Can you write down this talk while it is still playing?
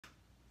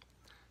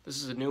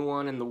This is a new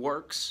one in the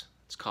works.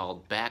 It's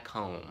called Back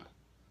Home.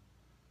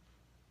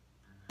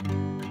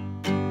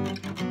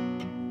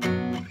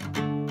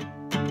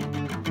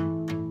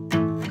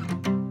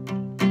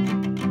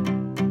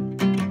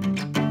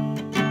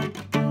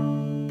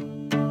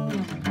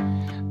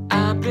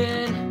 I've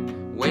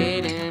been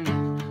waiting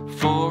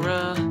for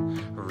a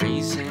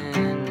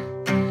reason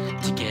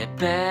to get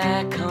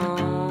back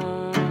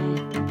home.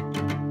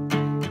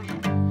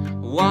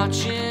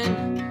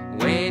 Watching,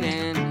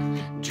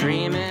 waiting,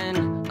 dreaming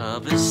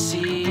of a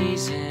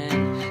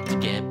season to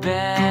get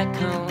back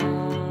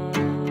home.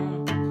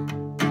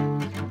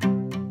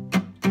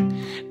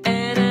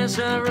 And as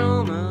I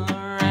roam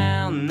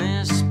around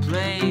this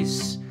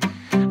place,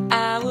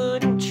 I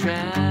wouldn't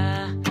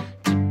try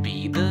to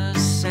be the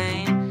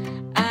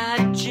same.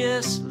 I'd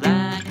just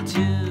like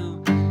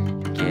to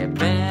get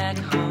back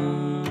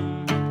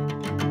home.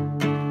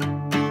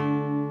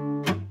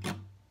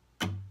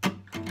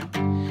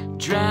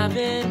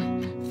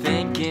 Driving,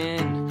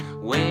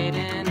 thinking,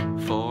 waiting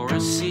for a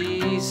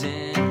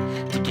season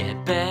to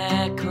get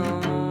back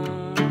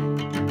home.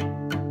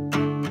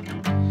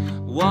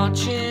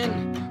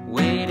 Watching,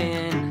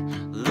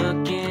 waiting,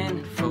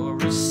 looking for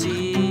a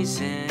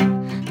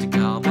season to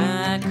call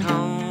back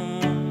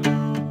home.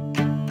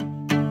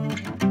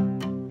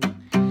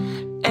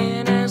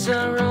 And as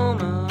I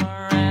roam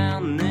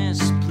around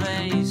this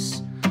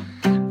place,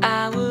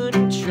 I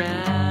wouldn't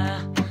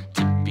try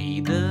to be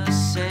the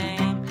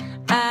same.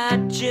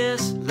 I'd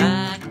just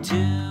like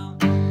to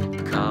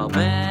call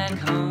back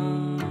home.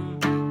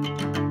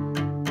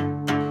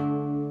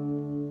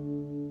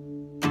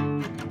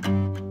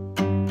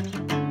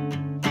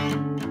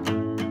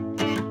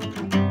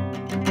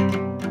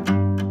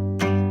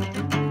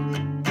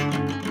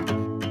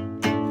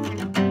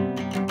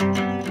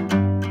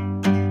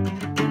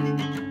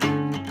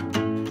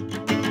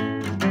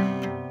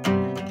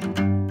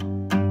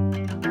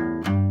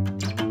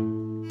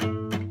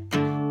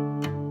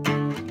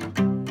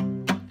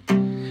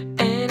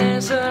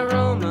 As I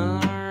roam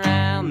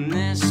around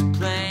this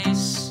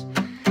place,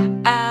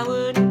 I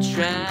wouldn't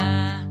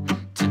try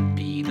to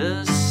be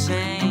the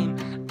same.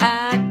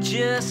 I'd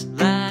just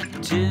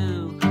like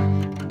to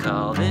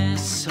call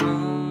this home.